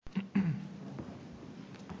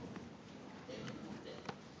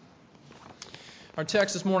Our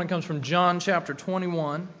text this morning comes from John chapter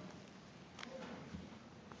 21.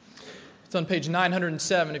 It's on page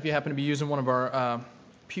 907 if you happen to be using one of our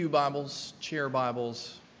pew Bibles, chair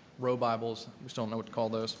Bibles, row Bibles. We still don't know what to call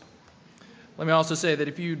those. Let me also say that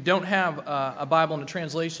if you don't have a Bible and a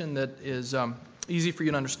translation that is easy for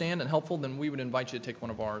you to understand and helpful, then we would invite you to take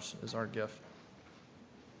one of ours as our gift.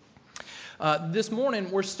 This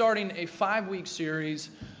morning, we're starting a 5-week series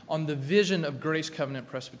on the vision of Grace Covenant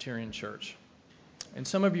Presbyterian Church. And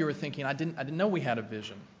some of you are thinking, I didn't know we had a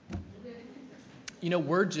vision. You know,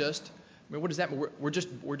 what does that mean? We're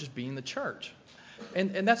just being the church.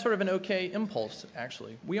 And that's sort of an okay impulse,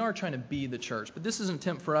 actually. We are trying to be the church. But this is an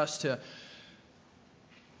attempt for us to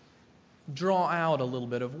draw out a little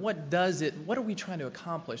bit of what are we trying to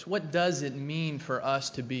accomplish? What does it mean for us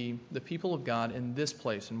to be the people of God in this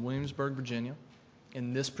place, in Williamsburg, Virginia,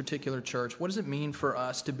 in this particular church? What does it mean for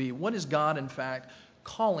us to be? What is God, in fact,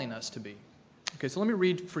 calling us to be? Okay, so let me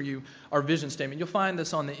read for you our vision statement. You'll find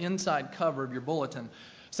this on the inside cover of your bulletin.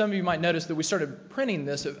 Some of you might notice that we started printing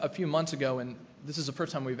this a few months ago, and this is the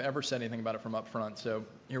first time we've ever said anything about it from up front, so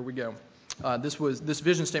here we go. This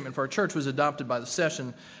vision statement for our church was adopted by the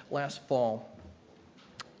session last fall.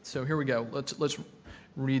 So here we go. Let's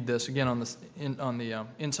read this again on the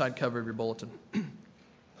inside cover of your bulletin.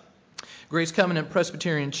 Grace Covenant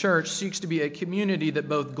Presbyterian Church seeks to be a community that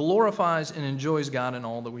both glorifies and enjoys God in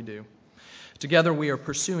all that we do. Together we are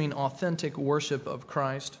pursuing authentic worship of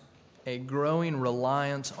Christ, a growing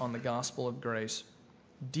reliance on the gospel of grace,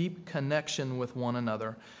 deep connection with one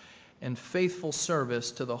another, and faithful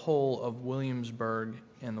service to the whole of Williamsburg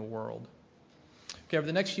and the world. Okay, over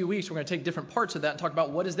the next few weeks, we're going to take different parts of that and talk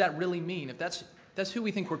about what does that really mean. If that's who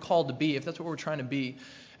we think we're called to be, if that's what we're trying to be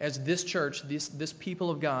as this church, this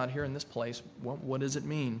people of God here in this place, what does it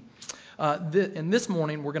mean? And this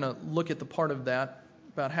morning, we're going to look at the part of that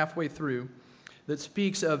about halfway through that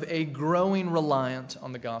speaks of a growing reliance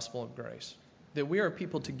on the gospel of grace. That we are a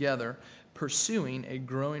people together pursuing a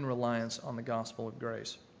growing reliance on the gospel of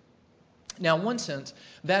grace. Now, in one sense,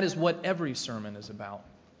 that is what every sermon is about.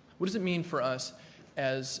 What does it mean for us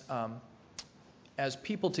as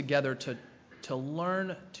people together to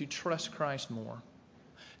learn to trust Christ more,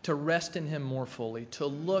 to rest in Him more fully, to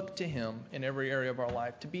look to Him in every area of our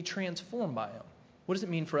life, to be transformed by Him? What does it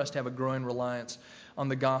mean for us to have a growing reliance on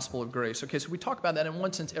the gospel of grace? Okay, so we talk about that in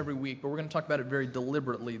one sense every week, but we're going to talk about it very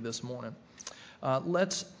deliberately this morning.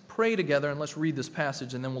 Let's pray together and let's read this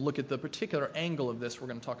passage, and then we'll look at the particular angle of this we're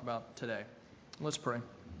going to talk about today. Let's pray.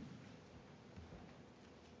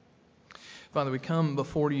 Father, we come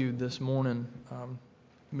before you this morning,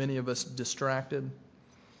 many of us distracted,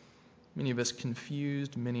 many of us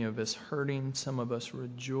confused, many of us hurting, some of us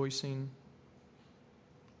rejoicing.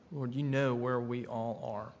 Lord, you know where we all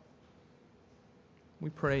are. We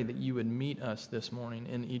pray that you would meet us this morning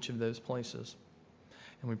in each of those places.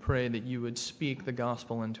 And we pray that you would speak the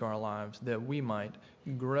gospel into our lives, that we might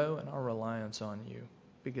grow in our reliance on you,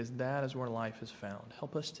 because that is where life is found.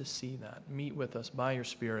 Help us to see that. Meet with us by your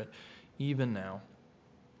Spirit, even now.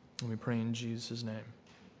 And we pray in Jesus' name.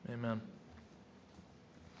 Amen.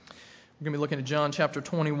 We're going to be looking at John chapter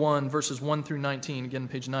 21, verses 1 through 19, again,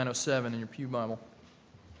 page 907 in your pew Bible.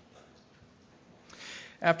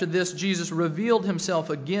 After this, Jesus revealed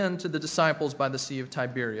himself again to the disciples by the Sea of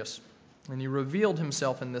Tiberias. And he revealed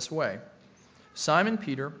himself in this way. Simon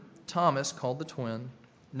Peter, Thomas called the twin,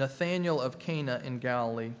 Nathanael of Cana in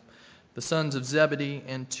Galilee, the sons of Zebedee,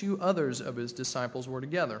 and 2 others of his disciples were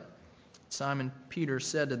together. Simon Peter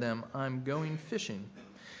said to them, "I'm going fishing."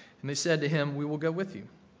 And they said to him, "We will go with you."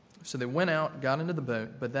 So they went out, got into the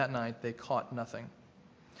boat, but that night they caught nothing.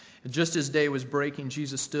 And just as day was breaking,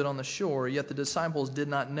 Jesus stood on the shore, yet the disciples did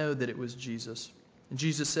not know that it was Jesus. And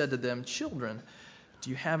Jesus said to them, "Children,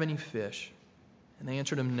 do you have any fish?" And they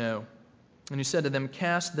answered him, "No." And he said to them,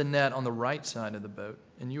 "Cast the net on the right side of the boat,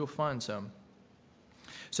 and you will find some."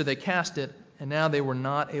 So they cast it, and now they were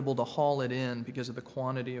not able to haul it in because of the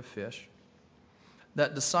quantity of fish.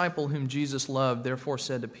 That disciple whom Jesus loved therefore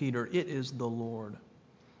said to Peter, "It is the Lord."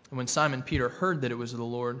 And when Simon Peter heard that it was the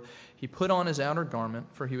Lord, he put on his outer garment,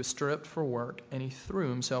 for he was stripped for work, and he threw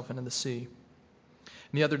himself into the sea.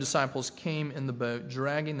 And the other disciples came in the boat,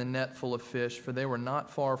 dragging the net full of fish, for they were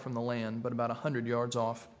not far from the land, but about 100 yards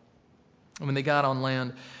off. And when they got on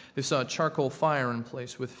land, they saw a charcoal fire in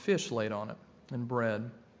place with fish laid on it, and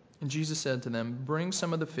bread. And Jesus said to them, "Bring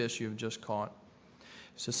some of the fish you have just caught."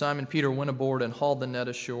 So Simon Peter went aboard and hauled the net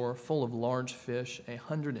ashore, full of large fish,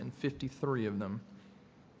 153 of them.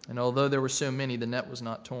 And although there were so many, the net was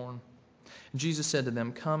not torn. And Jesus said to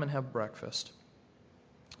them, "Come and have breakfast."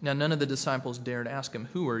 Now none of the disciples dared ask him,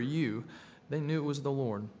 "Who are you?" They knew it was the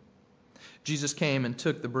Lord. Jesus came and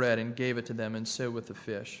took the bread and gave it to them, and so with the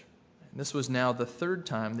fish. And this was now the third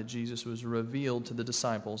time that Jesus was revealed to the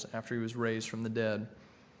disciples after he was raised from the dead.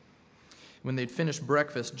 When they'd finished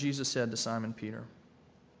breakfast, Jesus said to Simon Peter,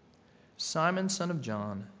 "Simon, son of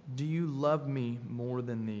John, do you love me more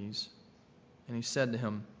than these?" And he said to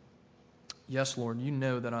him, "Yes, Lord, you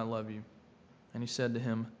know that I love you." And he said to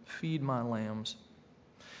him, "Feed my lambs."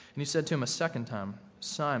 And he said to him a second time,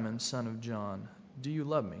 "Simon, son of John, do you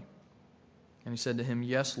love me?" And he said to him,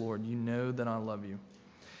 "Yes, Lord, you know that I love you."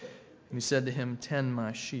 And he said to him, "Tend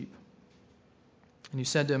my sheep." And he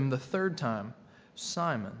said to him the third time,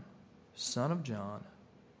 "Simon, son of John,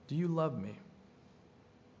 do you love me?"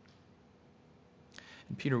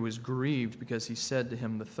 And Peter was grieved because he said to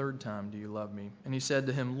him the third time, "Do you love me?" And he said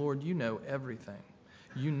to him, "Lord, you know everything.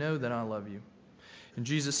 You know that I love you." And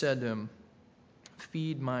Jesus said to him,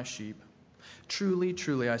 "Feed my sheep. Truly,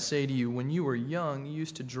 truly, I say to you, when you were young, you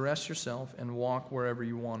used to dress yourself and walk wherever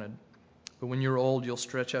you wanted. But when you're old, you'll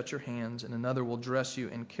stretch out your hands, and another will dress you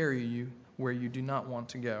and carry you where you do not want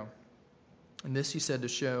to go." And this he said to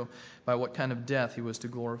show by what kind of death he was to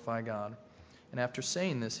glorify God. And after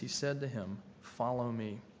saying this, he said to him, "Follow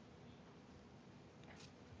me."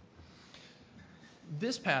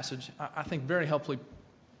 This passage, I think, very helpfully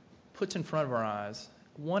puts in front of our eyes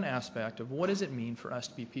one aspect of what does it mean for us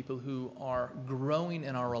to be people who are growing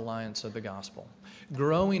in our reliance of the gospel,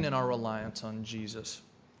 growing in our reliance on Jesus.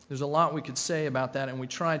 There's a lot we could say about that, and we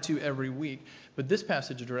try to every week, but this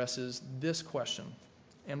passage addresses this question.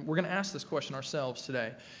 And we're going to ask this question ourselves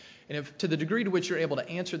today. And if, to the degree to which you're able to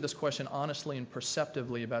answer this question honestly and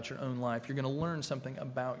perceptively about your own life, you're going to learn something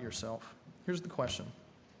about yourself. Here's the question.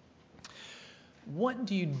 What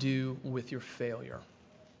do you do with your failure?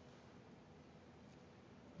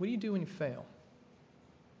 What do you do when you fail?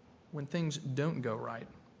 When things don't go right?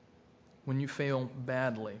 When you fail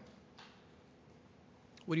badly?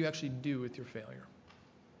 What do you actually do with your failure?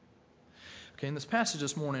 Okay, in this passage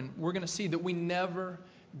this morning, we're going to see that we never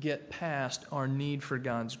get past our need for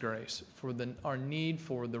God's grace, our need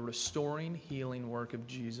for the restoring, healing work of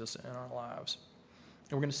Jesus in our lives.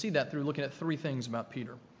 And we're going to see that through looking at three things about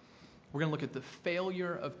Peter. We're going to look at the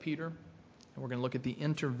failure of Peter, and we're going to look at the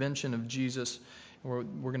intervention of Jesus, and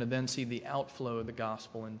we're going to then see the outflow of the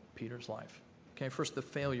gospel in Peter's life. Okay, first, the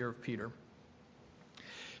failure of Peter.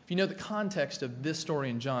 If you know the context of this story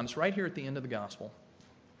in John, it's right here at the end of the gospel,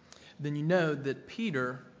 then you know that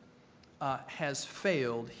Peter has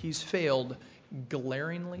failed. He's failed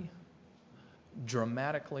glaringly,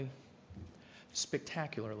 dramatically,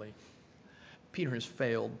 spectacularly. Peter has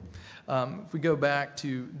failed. If we go back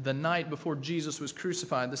to the night before Jesus was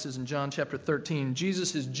crucified, this is in John chapter 13,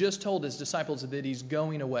 Jesus has just told his disciples that he's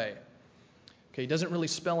going away. Okay, he doesn't really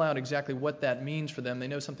spell out exactly what that means for them. They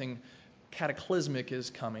know something cataclysmic is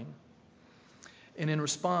coming. And in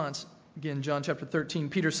response, again, John chapter 13,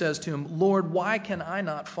 Peter says to him, "Lord, why can I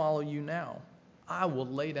not follow you now? I will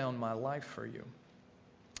lay down my life for you."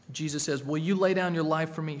 Jesus says, "Will you lay down your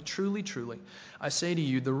life for me? Truly, truly, I say to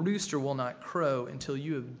you, the rooster will not crow until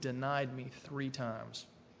you have denied me 3 times.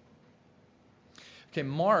 Okay,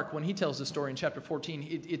 Mark, when he tells this story in chapter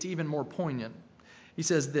 14, it's even more poignant. He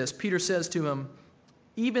says this, Peter says to him,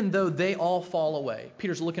 even though they all fall away,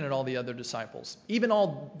 Peter's looking at all the other disciples, even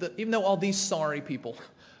though all these sorry people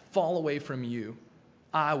fall away from you,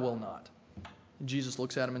 I will not. And Jesus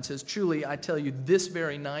looks at him and says, "Truly, I tell you, this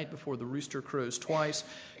very night before the rooster crows twice,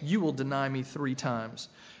 you will deny me 3 times.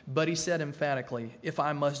 But he said emphatically, if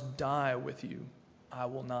I must die with you, I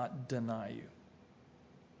will not deny you."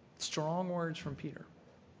 Strong words from Peter.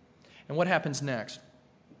 And what happens next?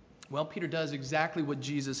 Well, Peter does exactly what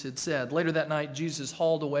Jesus had said. Later that night, Jesus is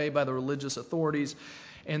hauled away by the religious authorities.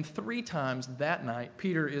 And 3 times that night,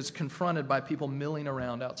 Peter is confronted by people milling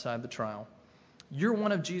around outside the trial. "You're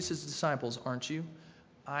one of Jesus' disciples, aren't you?"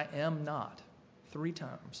 "I am not." 3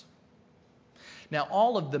 times. Now,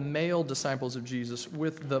 all of the male disciples of Jesus,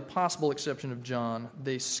 with the possible exception of John,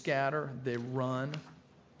 they scatter, they run,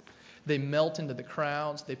 they melt into the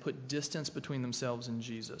crowds, they put distance between themselves and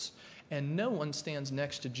Jesus. And no one stands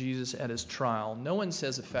next to Jesus at his trial. No one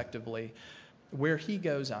says effectively, "Where he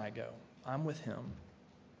goes, I go. I'm with him."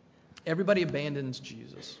 Everybody abandons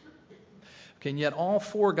Jesus. Okay, and yet all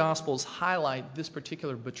 4 Gospels highlight this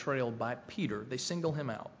particular betrayal by Peter. They single him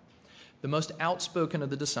out. The most outspoken of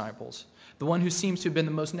the disciples. The one who seems to have been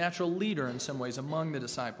the most natural leader in some ways among the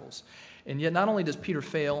disciples. And yet not only does Peter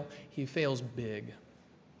fail, he fails big.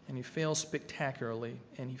 And he fails spectacularly.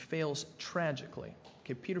 And he fails tragically.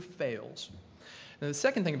 Okay, Peter fails. Now the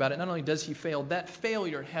second thing about it, not only does he fail, that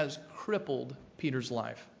failure has crippled Peter's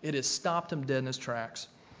life. It has stopped him dead in his tracks.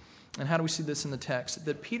 And how do we see this in the text?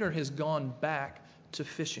 That Peter has gone back to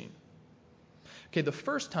fishing. Okay, the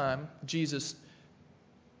first time Jesus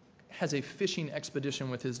has a fishing expedition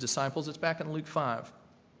with his disciples, it's back in Luke 5.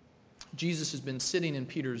 Jesus has been sitting in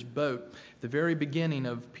Peter's boat at the very beginning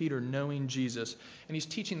of Peter knowing Jesus, and he's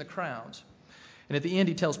teaching the crowds. And at the end,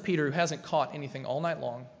 he tells Peter, who hasn't caught anything all night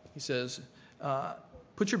long, he says,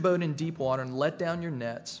 put your boat in deep water and let down your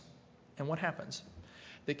nets. And what happens?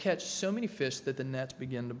 They catch so many fish that the nets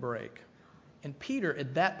begin to break. And Peter,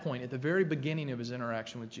 at that point, at the very beginning of his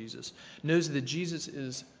interaction with Jesus, knows that Jesus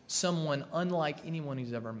is someone unlike anyone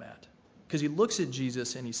he's ever met. Because he looks at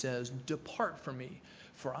Jesus and he says, depart from me,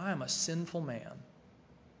 for I am a sinful man.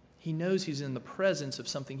 He knows he's in the presence of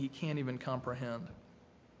something he can't even comprehend.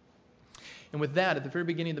 And with that, at the very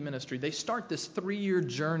beginning of the ministry, they start this 3-year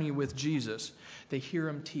journey with Jesus. They hear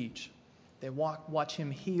him teach. They watch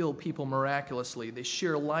him heal people miraculously. They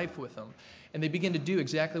share life with him. And they begin to do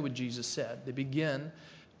exactly what Jesus said. They begin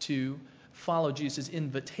to follow Jesus'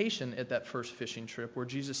 invitation at that first fishing trip where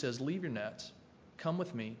Jesus says, leave your nets, come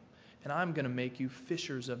with me, and I'm going to make you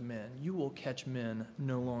fishers of men. You will catch men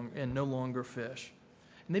no longer fish.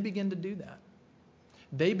 And they begin to do that.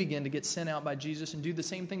 They begin to get sent out by Jesus and do the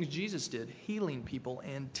same things Jesus did, healing people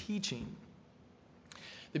and teaching.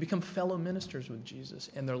 They become fellow ministers with Jesus,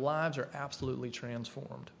 and their lives are absolutely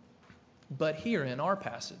transformed. But here in our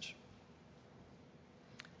passage,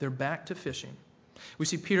 they're back to fishing. We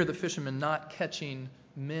see Peter the fisherman not catching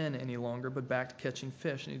men any longer, but back to catching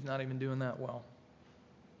fish, and he's not even doing that well.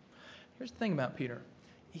 Here's the thing about Peter.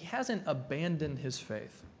 He hasn't abandoned his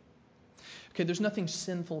faith. Okay, there's nothing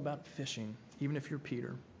sinful about fishing, even if you're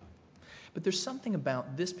Peter. But there's something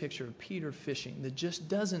about this picture of Peter fishing that just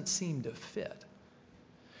doesn't seem to fit.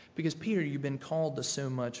 Because, Peter, you've been called to so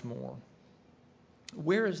much more.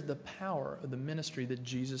 Where is the power of the ministry that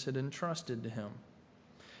Jesus had entrusted to him,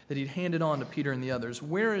 that he'd handed on to Peter and the others?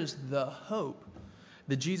 Where is the hope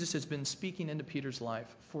that Jesus has been speaking into Peter's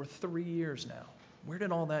life for 3 years now? Where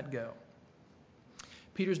did all that go?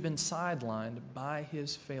 Peter's been sidelined by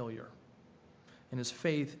his failure. And his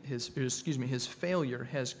failure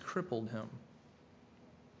has crippled him.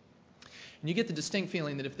 And you get the distinct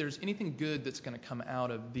feeling that if there's anything good that's going to come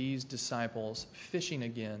out of these disciples fishing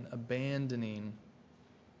again, abandoning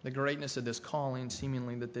the greatness of this calling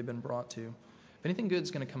seemingly that they've been brought to, if anything good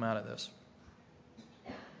is going to come out of this,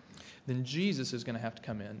 then Jesus is going to have to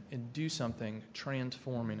come in and do something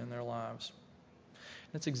transforming in their lives.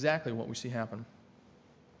 That's exactly what we see happen.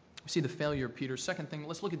 We see the failure of Peter. Second thing,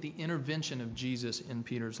 let's look at the intervention of Jesus in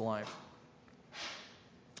Peter's life.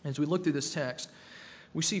 As we look through this text,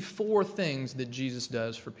 we see 4 things that Jesus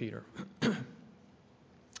does for Peter.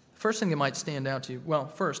 First thing that might stand out to you, well,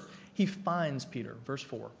 first, he finds Peter. Verse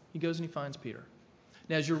 4. He goes and he finds Peter.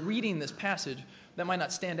 Now, as you're reading this passage, that might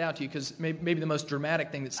not stand out to you because maybe the most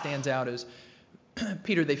dramatic thing that stands out is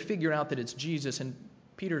Peter, they figure out that it's Jesus, and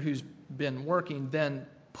Peter, who's been working, then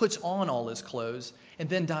puts on all his clothes and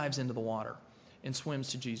then dives into the water and swims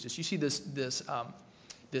to Jesus. You see this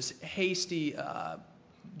hasty,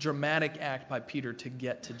 dramatic act by Peter to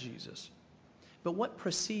get to Jesus. But what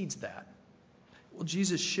precedes that? Well,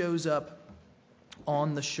 Jesus shows up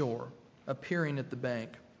on the shore, appearing at the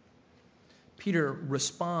bank. Peter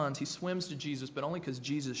responds. He swims to Jesus, but only because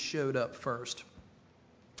Jesus showed up first.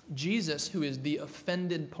 Jesus, who is the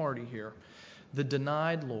offended party here, the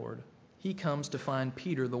denied Lord, he comes to find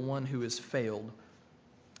Peter, the one who has failed.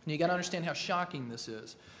 And you got to understand how shocking this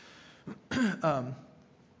is.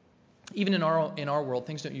 Even in our world,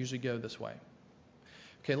 things don't usually go this way.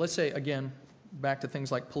 Okay, let's say, again, back to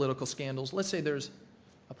things like political scandals. Let's say there's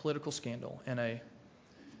a political scandal and a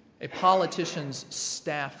politician's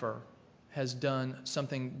staffer has done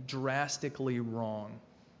something drastically wrong.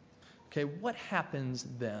 Okay, what happens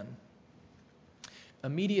then?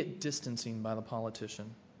 Immediate distancing by the politician,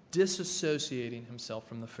 disassociating himself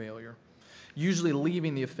from the failure, usually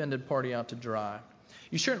leaving the offended party out to dry.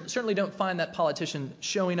 You certainly don't find that politician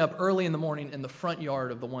showing up early in the morning in the front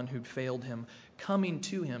yard of the one who'd failed him, coming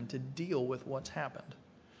to him to deal with what's happened.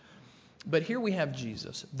 But here we have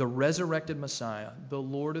Jesus, the resurrected Messiah, the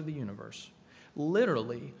Lord of the universe,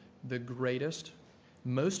 literally the greatest,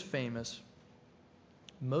 most famous,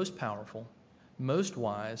 most powerful, most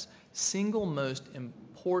wise, single most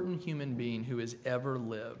important human being who has ever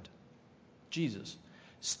lived. Jesus,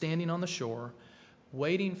 standing on the shore,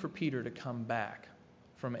 waiting for Peter to come back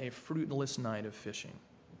from a fruitless night of fishing.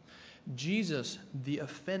 Jesus, the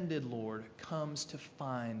offended Lord, comes to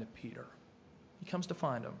find Peter. He comes to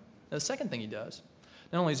find him. Now, the second thing he does,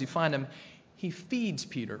 not only does he find him, he feeds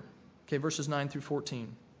Peter. Okay, verses 9 through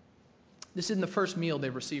 14. This isn't the first meal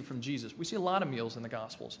they've received from Jesus. We see a lot of meals in the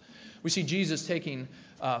Gospels. We see Jesus taking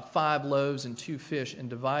 5 loaves and 2 fish and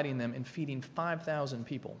dividing them and feeding 5,000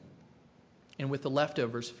 people. And with the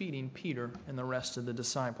leftovers, feeding Peter and the rest of the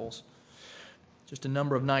disciples. Just a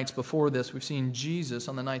number of nights before this, we've seen Jesus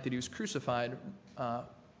on the night that he was crucified,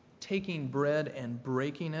 taking bread and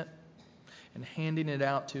breaking it and handing it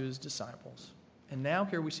out to his disciples. And now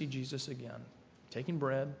here we see Jesus again, taking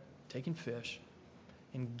bread, taking fish,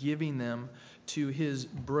 and giving them to his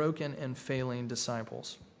broken and failing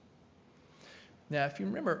disciples. Now, if you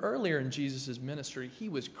remember earlier in Jesus' ministry, he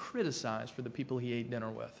was criticized for the people he ate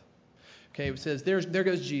dinner with. Okay, it says, there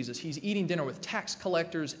goes Jesus. He's eating dinner with tax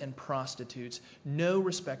collectors and prostitutes. No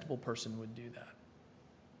respectable person would do that.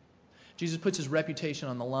 Jesus puts his reputation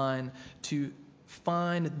on the line to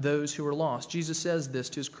find those who are lost. Jesus says this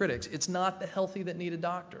to his critics. It's not the healthy that need a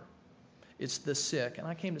doctor. It's the sick. And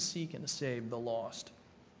I came to seek and to save the lost.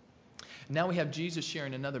 Now we have Jesus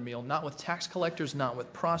sharing another meal, not with tax collectors, not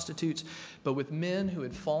with prostitutes, but with men who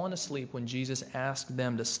had fallen asleep when Jesus asked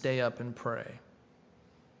them to stay up and pray.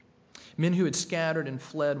 Men who had scattered and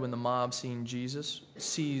fled when the mob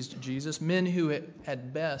seized Jesus. Men who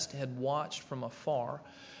at best had watched from afar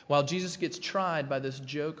while Jesus gets tried by this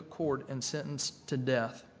joke court and sentenced to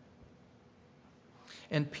death.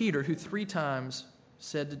 And Peter, who 3 times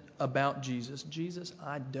said about Jesus, Jesus,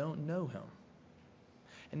 I don't know him.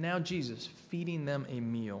 And now Jesus feeding them a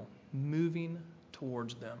meal, moving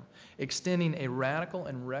towards them, extending a radical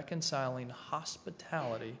and reconciling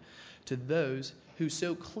hospitality to those who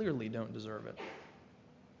so clearly don't deserve it.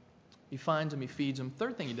 He finds them, he feeds them.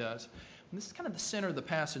 Third thing he does, and this is kind of the center of the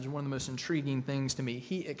passage, and one of the most intriguing things to me,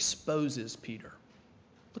 he exposes Peter.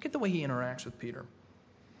 Look at the way he interacts with Peter.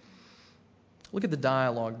 Look at the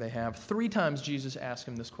dialogue they have. 3 times Jesus asks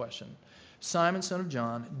him this question. Simon, son of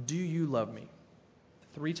John, do you love me?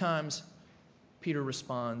 3 times Peter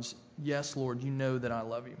responds, yes, Lord, you know that I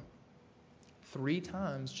love you. 3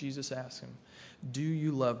 times Jesus asks him, do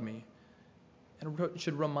you love me? And it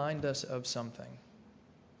should remind us of something.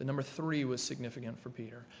 The number 3 was significant for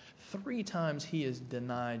Peter. 3 times he has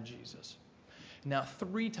denied Jesus. Now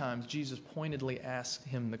 3 times Jesus pointedly asked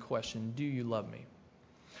him the question, do you love me?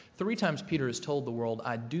 3 times Peter has told the world,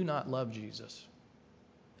 I do not love Jesus.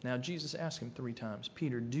 Now Jesus asked him 3 times,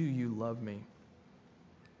 Peter, do you love me?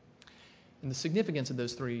 And the significance of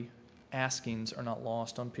those 3 askings are not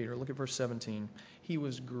lost on Peter. Look at verse 17. He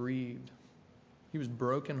was grieved. He was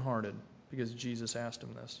brokenhearted because Jesus asked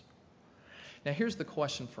him this. Now here's the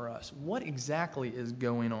question for us. What exactly is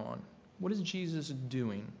going on? What is Jesus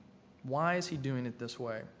doing? Why is he doing it this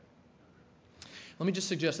way? Let me just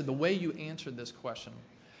suggest that the way you answer this question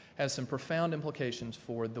has some profound implications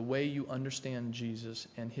for the way you understand Jesus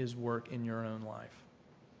and his work in your own life.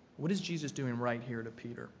 What is Jesus doing right here to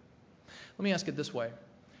Peter? Let me ask it this way.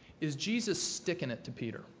 Is Jesus sticking it to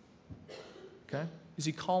Peter? Okay? Is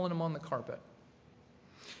he calling him on the carpet?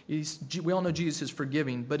 We all know Jesus is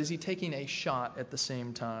forgiving, but is he taking a shot at the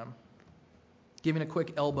same time? Giving a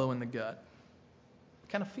quick elbow in the gut? It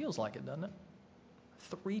kind of feels like it, doesn't it?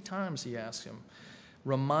 3 times he asks him,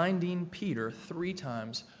 reminding Peter 3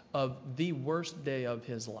 times of the worst day of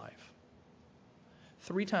his life.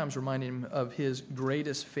 3 times reminding him of his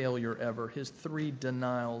greatest failure ever, his 3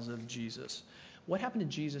 denials of Jesus. What happened to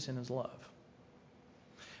Jesus in his love?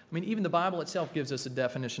 I mean, even the Bible itself gives us a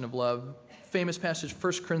definition of love. Famous passage,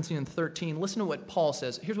 1 Corinthians 13. Listen to what Paul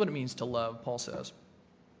says. Here's what it means to love, Paul says.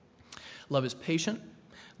 Love is patient.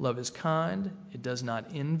 Love is kind. It does not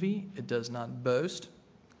envy. It does not boast.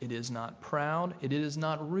 It is not proud. It is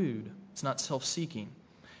not rude. It's not self-seeking.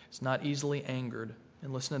 It's not easily angered.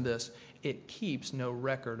 And listen to this. It keeps no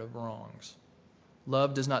record of wrongs.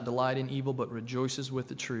 Love does not delight in evil, but rejoices with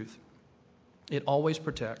the truth. It always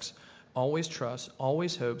protects, always trusts,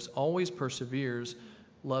 always hopes, always perseveres.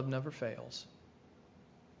 Love never fails.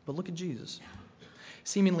 But look at Jesus,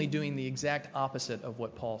 seemingly doing the exact opposite of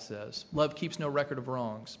what Paul says. Love keeps no record of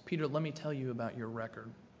wrongs. Peter, let me tell you about your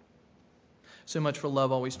record. So much for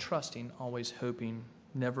love, always trusting, always hoping,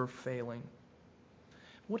 never failing.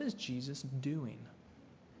 What is Jesus doing?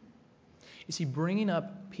 Is he bringing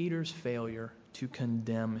up Peter's failure to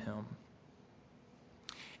condemn him?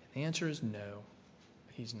 And the answer is no,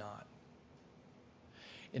 he's not.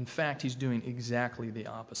 In fact, he's doing exactly the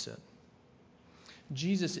opposite.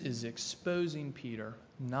 Jesus is exposing Peter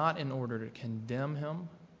not in order to condemn him,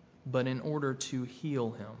 but in order to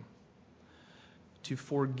heal him, to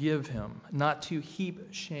forgive him, not to heap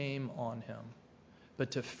shame on him,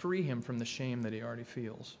 but to free him from the shame that he already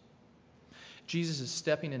feels. Jesus is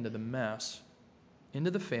stepping into the mess, into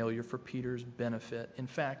the failure for Peter's benefit. In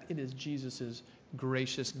fact, it is Jesus'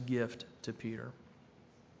 gracious gift to Peter.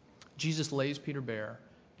 Jesus lays Peter bare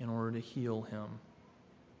in order to heal him.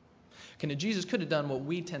 Okay, now Jesus could have done what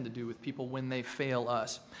we tend to do with people when they fail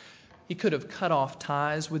us. He could have cut off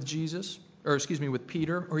ties with with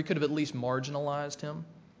Peter, or he could have at least marginalized him.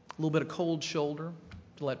 A little bit of cold shoulder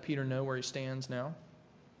to let Peter know where he stands now.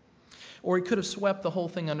 Or he could have swept the whole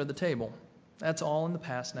thing under the table. That's all in the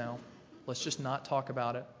past now. Let's just not talk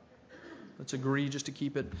about it. Let's agree just to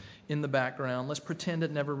keep it in the background. Let's pretend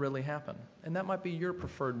it never really happened. And that might be your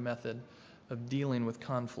preferred method of dealing with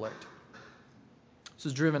conflict. This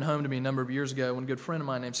was driven home to me a number of years ago when a good friend of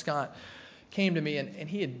mine named Scott came to me, and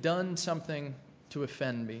he had done something to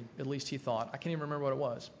offend me. At least he thought. I can't even remember what it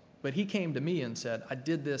was. But he came to me and said, I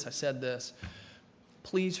did this, I said this.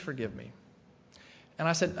 Please forgive me. And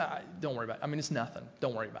I said, don't worry about it. I mean, it's nothing.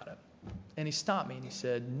 Don't worry about it. And he stopped me and he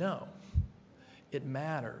said, no, it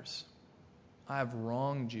matters. I have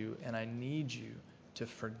wronged you and I need you to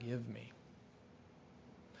forgive me.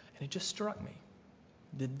 And it just struck me.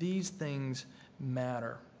 Did these things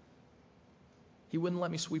matter? He wouldn't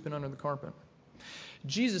let me sweep it under the carpet.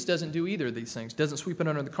 Jesus doesn't do either of these things. Doesn't sweep it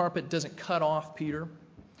under the carpet, doesn't cut off Peter.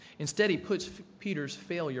 Instead, he puts Peter's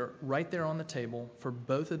failure right there on the table for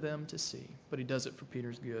both of them to see. But he does it for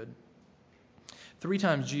Peter's good. 3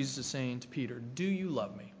 times Jesus is saying to Peter, do you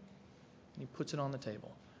love me? And he puts it on the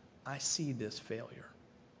table. I see this failure.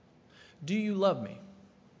 Do you love me?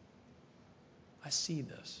 I see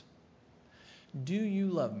this. Do you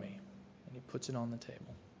love me? And he puts it on the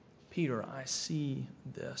table. Peter, I see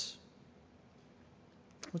this.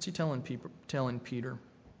 What's he telling Peter?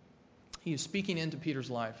 He is speaking into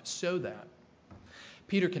Peter's life so that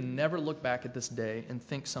Peter can never look back at this day and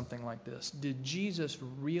think something like this. Did Jesus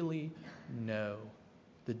really know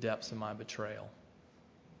the depths of my betrayal?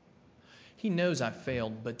 He knows I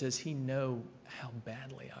failed, but does he know how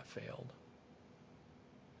badly I failed?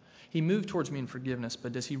 He moved towards me in forgiveness,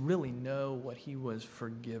 but does he really know what he was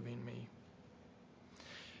forgiving me?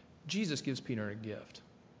 Jesus gives Peter a gift.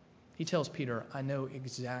 He tells Peter, I know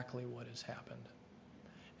exactly what has happened,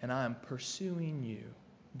 and I am pursuing you,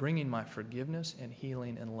 bringing my forgiveness and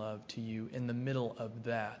healing and love to you in the middle of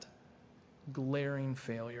that glaring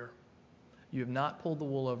failure. You have not pulled the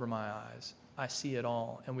wool over my eyes. I see it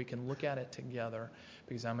all, and we can look at it together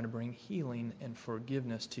because I'm going to bring healing and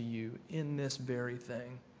forgiveness to you in this very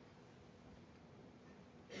thing.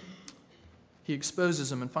 He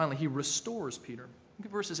exposes him, and finally he restores Peter. Look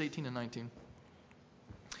at verses 18 and 19.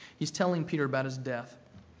 He's telling Peter about his death.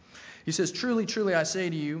 He says, truly, truly, I say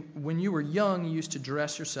to you, when you were young, you used to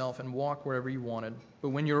dress yourself and walk wherever you wanted. But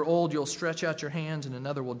when you're old, you'll stretch out your hands, and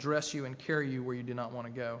another will dress you and carry you where you do not want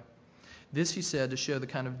to go. This he said to show the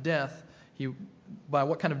kind of death by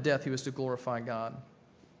what kind of death he was to glorify God.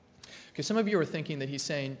 Okay, some of you are thinking that he's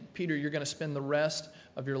saying, Peter, you're going to spend the rest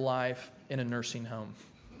of your life in a nursing home.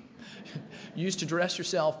 You used to dress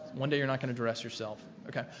yourself. One day you're not going to dress yourself.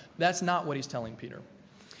 Okay, that's not what he's telling Peter.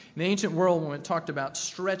 In the ancient world, when it talked about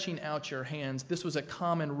stretching out your hands, this was a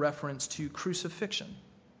common reference to crucifixion.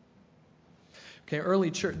 Okay,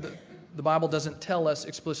 early church, the Bible doesn't tell us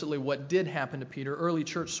explicitly what did happen to Peter. Early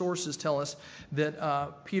church sources tell us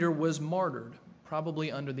that Peter was martyred,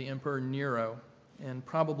 probably under the Emperor Nero, and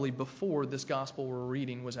probably before this gospel we're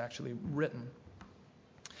reading was actually written.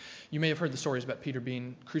 You may have heard the stories about Peter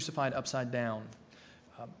being crucified upside down.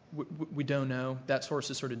 We don't know. That source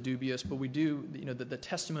is sort of dubious, but we do, the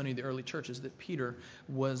testimony of the early church is that Peter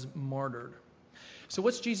was martyred. So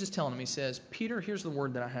what's Jesus telling him? He says, Peter, here's the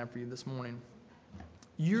word that I have for you this morning.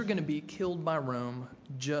 You're going to be killed by Rome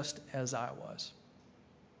just as I was.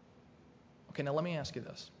 Okay, now let me ask you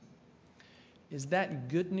this. Is that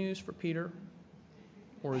good news for Peter,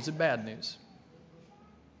 or is it bad news?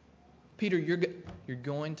 Peter, you're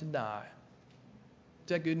going to die. Is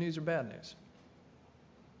that good news or bad news?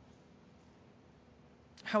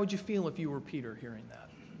 How would you feel if you were Peter hearing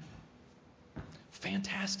that?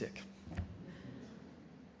 Fantastic.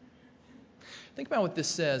 Think about what this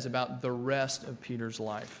says about the rest of Peter's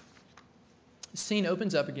life. The scene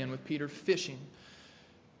opens up again with Peter fishing,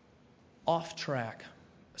 off track,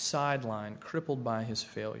 sideline, crippled by his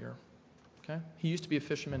failure. Okay? He used to be a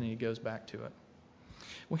fisherman and he goes back to it.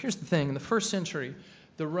 Well, here's the thing. In the first century,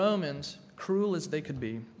 the Romans, cruel as they could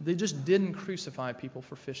be, they just didn't crucify people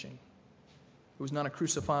for fishing. It was not a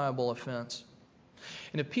crucifiable offense.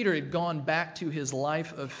 And if Peter had gone back to his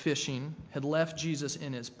life of fishing, had left Jesus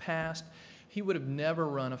in his past, he would have never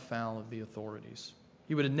run afoul of the authorities.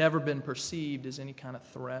 He would have never been perceived as any kind of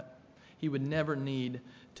threat. He would never need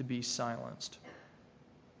to be silenced.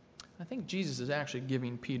 I think Jesus is actually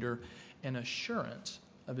giving Peter an assurance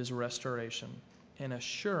of his restoration, an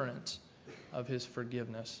assurance of his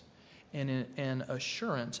forgiveness and an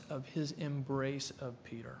assurance of his embrace of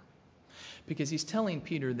Peter. Because he's telling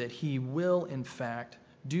Peter that he will, in fact,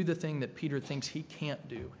 do the thing that Peter thinks he can't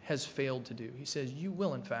do, has failed to do. He says, you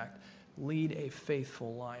will, in fact, lead a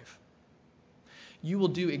faithful life. You will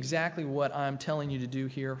do exactly what I'm telling you to do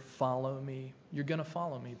here. Follow me. You're going to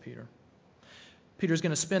follow me, Peter. Peter's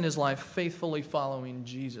going to spend his life faithfully following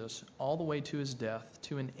Jesus all the way to his death,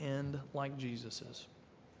 to an end like Jesus's.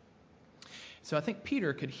 So I think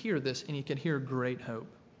Peter could hear this, and he could hear great hope.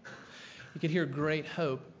 He could hear great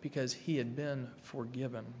hope because he had been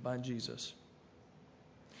forgiven by Jesus.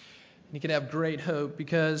 And he could have great hope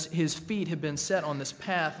because his feet had been set on this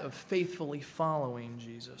path of faithfully following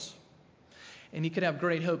Jesus. And he could have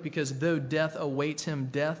great hope because though death awaits him,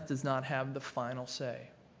 death does not have the final say.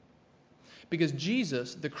 Because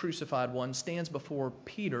Jesus, the crucified one, stands before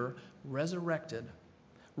Peter, resurrected,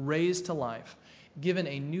 raised to life, given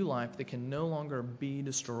a new life that can no longer be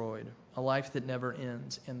destroyed, a life that never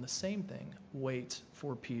ends. And the same thing waits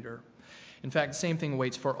for Peter. In fact, the same thing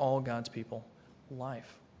waits for all God's people.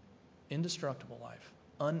 Life. Indestructible life.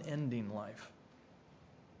 Unending life.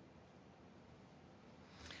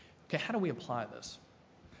 Okay, how do we apply this?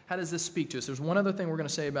 How does this speak to us? There's one other thing we're going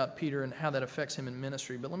to say about Peter and how that affects him in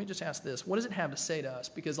ministry, but let me just ask this. What does it have to say to us?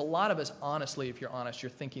 Because a lot of us, honestly, if you're honest, you're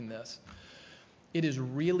thinking this. It is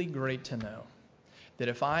really great to know that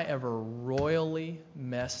if I ever royally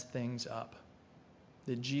mess things up,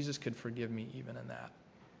 that Jesus could forgive me even in that.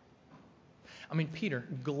 I mean, Peter,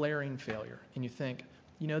 glaring failure. And you think,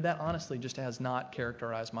 that honestly just has not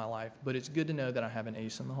characterized my life, but it's good to know that I have an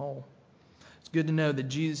ace in the hole. It's good to know that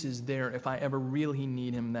Jesus is there if I ever really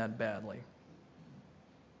need him that badly.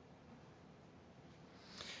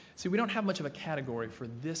 See, we don't have much of a category for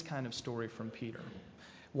this kind of story from Peter.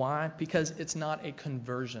 Why? Because it's not a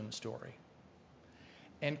conversion story.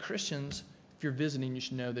 And Christians, if you're visiting, you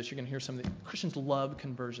should know this. You're going to hear some of the Christians love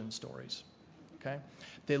conversion stories. Okay?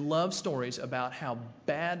 They love stories about how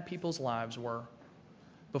bad people's lives were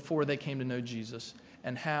before they came to know Jesus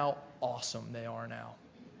and how awesome they are now.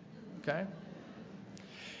 Okay?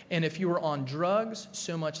 And if you were on drugs,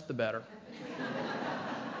 so much the better.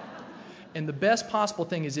 And the best possible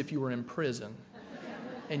thing is if you were in prison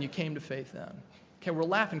and you came to faith then. Okay, we're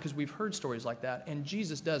laughing because we've heard stories like that. And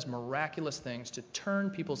Jesus does miraculous things to turn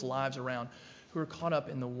people's lives around who are caught up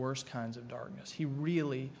in the worst kinds of darkness. He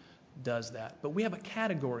really does that. But we have a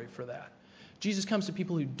category for that. Jesus comes to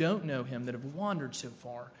people who don't know him, that have wandered so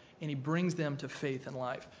far, and he brings them to faith and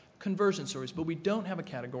life. Conversion stories, but we don't have a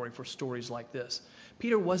category for stories like this.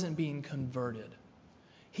 Peter wasn't being converted.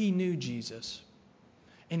 He knew Jesus,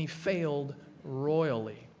 and he failed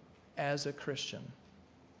royally as a Christian.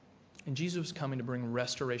 And Jesus was coming to bring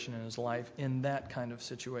restoration in his life in that kind of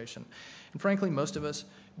situation. And frankly, most of us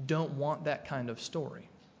don't want that kind of story.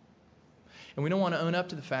 And we don't want to own up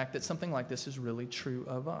to the fact that something like this is really true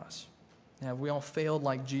of us. Now, have we all failed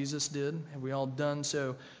like Jesus did? Have we all done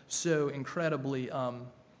so incredibly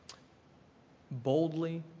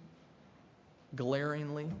boldly,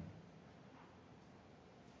 glaringly?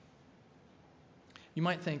 You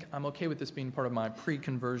might think, I'm okay with this being part of my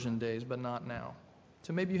pre-conversion days, but not now.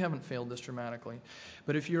 So maybe you haven't failed this dramatically.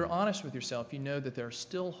 But if you're honest with yourself, you know that there are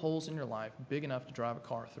still holes in your life big enough to drive a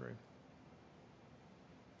car through.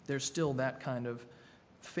 There's still that kind of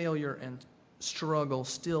failure and struggle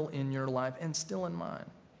still in your life and still in mine.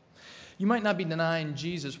 You might not be denying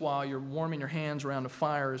Jesus while you're warming your hands around a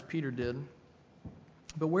fire as Peter did.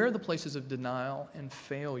 But where are the places of denial and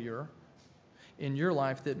failure in your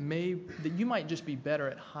life that you might just be better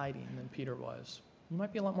at hiding than Peter was? You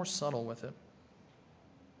might be a lot more subtle with it.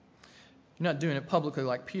 You're not doing it publicly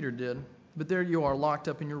like Peter did, but there you are locked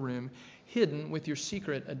up in your room, hidden with your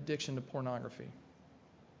secret addiction to pornography.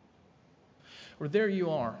 Or there you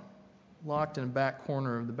are, locked in a back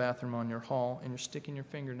corner of the bathroom on your hall, and you're sticking your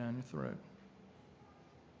finger down your throat.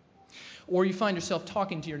 Or you find yourself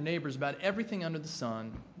talking to your neighbors about everything under the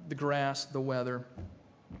sun, the grass, the weather,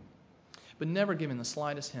 but never giving the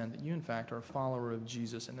slightest hint that you, in fact, are a follower of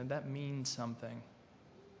Jesus and that means something.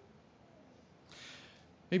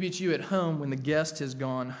 Maybe it's you at home when the guest has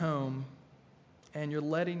gone home and you're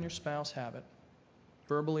letting your spouse have it,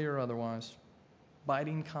 verbally or otherwise.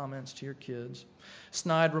 Biting comments to your kids,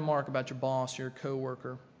 snide remark about your boss or your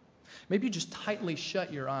coworker. Maybe you just tightly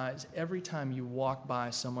shut your eyes every time you walk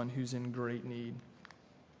by someone who's in great need.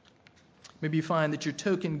 Maybe you find that your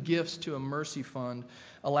token gifts to a mercy fund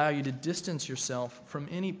allow you to distance yourself from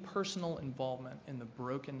any personal involvement in the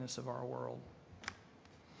brokenness of our world.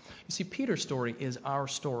 You see, Peter's story is our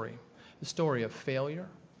story, the story of failure,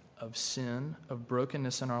 of sin, of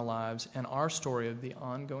brokenness in our lives, and our story of the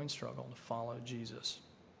ongoing struggle to follow Jesus.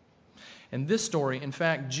 And this story, in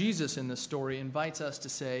fact, Jesus in this story invites us to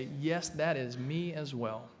say, yes, that is me as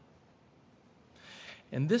well.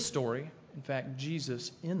 And this story, in fact,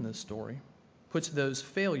 Jesus in this story, puts those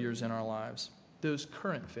failures in our lives, those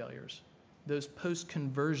current failures, those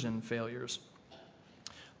post-conversion failures,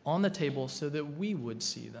 on the table so that we would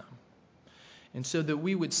see them, and so that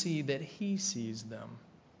we would see that He sees them,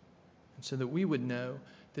 and so that we would know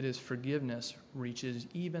that His forgiveness reaches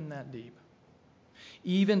even that deep,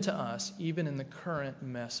 even to us, even in the current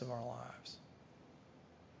mess of our lives.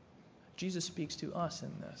 Jesus speaks to us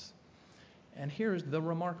in this. And here's the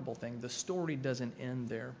remarkable thing. The story doesn't end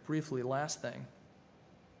there. Briefly, last thing.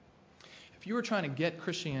 If you were trying to get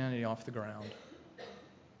Christianity off the ground,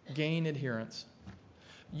 gain adherents,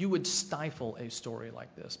 you would stifle a story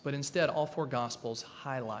like this. But instead, all four Gospels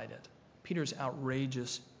highlight it. Peter's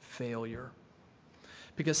outrageous failure.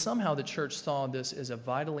 Because somehow the church saw this as a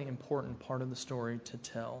vitally important part of the story to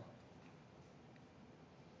tell.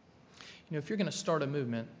 You know, if you're going to start a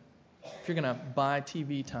movement, if you're going to buy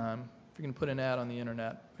TV time, if you're going to put an ad on the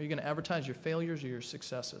internet, are you going to advertise your failures or your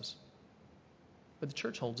successes? But the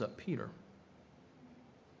church holds up Peter.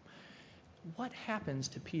 What happens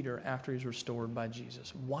to Peter after he's restored by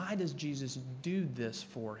Jesus? Why does Jesus do this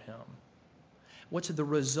for him? What's the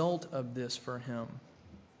result of this for him?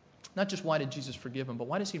 Not just why did Jesus forgive him, but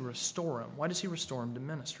why does He restore him? Why does He restore him to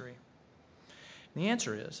ministry? And the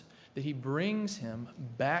answer is that He brings him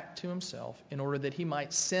back to Himself in order that He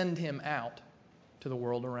might send him out to the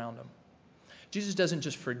world around him. Jesus doesn't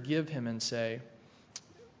just forgive him and say,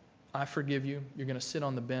 I forgive you, you're going to sit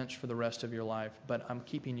on the bench for the rest of your life, but I'm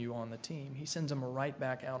keeping you on the team. He sends him right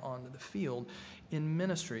back out onto the field in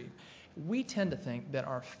ministry. We tend to think that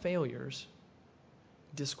our failures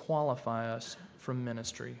disqualify us from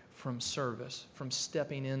ministry, from service, from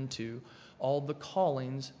stepping into all the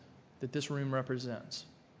callings that this room represents,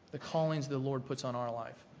 the callings the Lord puts on our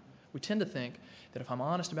life. We tend to think that if I'm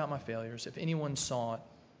honest about my failures, if anyone saw it,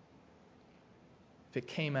 if it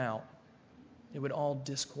came out, it would all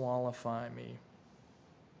disqualify me.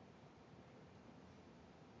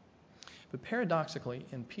 But paradoxically,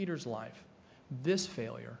 in Peter's life, this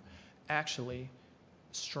failure actually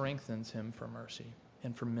strengthens him for mercy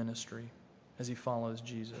and for ministry as he follows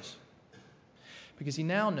Jesus. Because he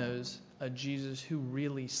now knows a Jesus who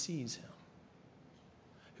really sees him,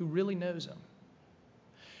 who really knows him,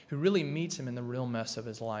 who really meets him in the real mess of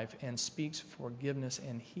his life and speaks forgiveness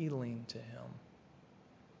and healing to him.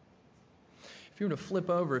 If you were to flip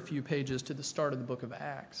over a few pages to the start of the book of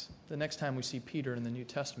Acts, the next time we see Peter in the New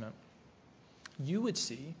Testament, you would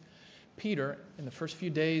see Peter, in the first few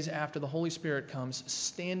days after the Holy Spirit comes,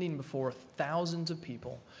 standing before thousands of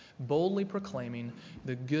people, boldly proclaiming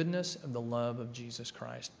the goodness of the love of Jesus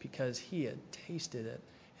Christ because he had tasted it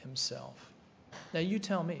himself. Now you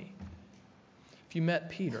tell me, if you met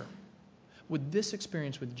Peter, would this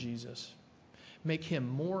experience with Jesus make him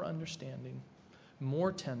more understanding,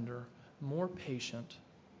 more tender, more patient,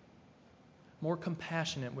 more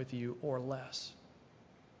compassionate with you, or less?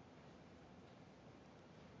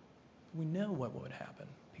 We know what would happen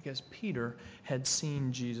because Peter had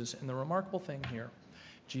seen Jesus. And the remarkable thing here,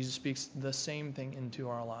 Jesus speaks the same thing into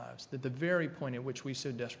our lives, that the very point at which we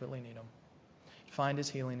so desperately need him, find his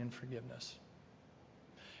healing and forgiveness,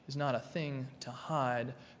 is not a thing to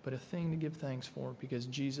hide, but a thing to give thanks for, because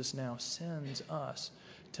Jesus now sends us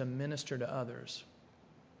to minister to others.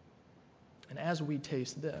 And as we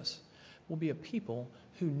taste this, we'll be a people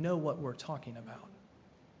who know what we're talking about.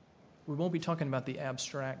 We won't be talking about the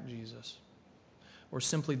abstract Jesus or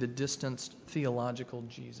simply the distanced theological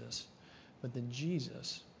Jesus, but the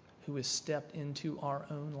Jesus who has stepped into our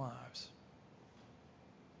own lives,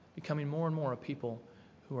 becoming more and more a people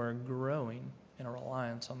who are growing in a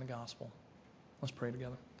reliance on the gospel. Let's pray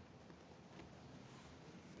together.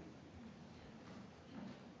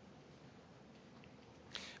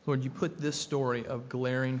 Lord, you put this story of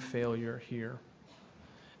glaring failure here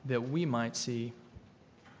that we might see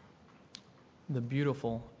the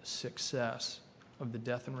beautiful success of the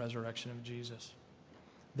death and resurrection of Jesus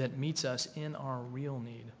that meets us in our real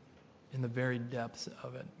need, in the very depths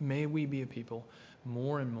of it. May we be a people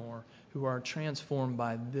more and more who are transformed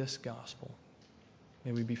by this gospel.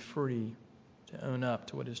 May we be free to own up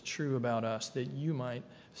to what is true about us, that you might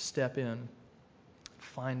step in,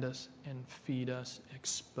 find us and feed us,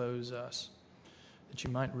 expose us, that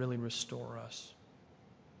you might really restore us.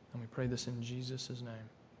 And we pray this in Jesus' name.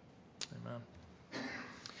 Amen.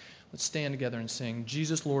 Let's stand together and sing,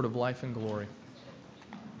 Jesus, Lord of life and glory.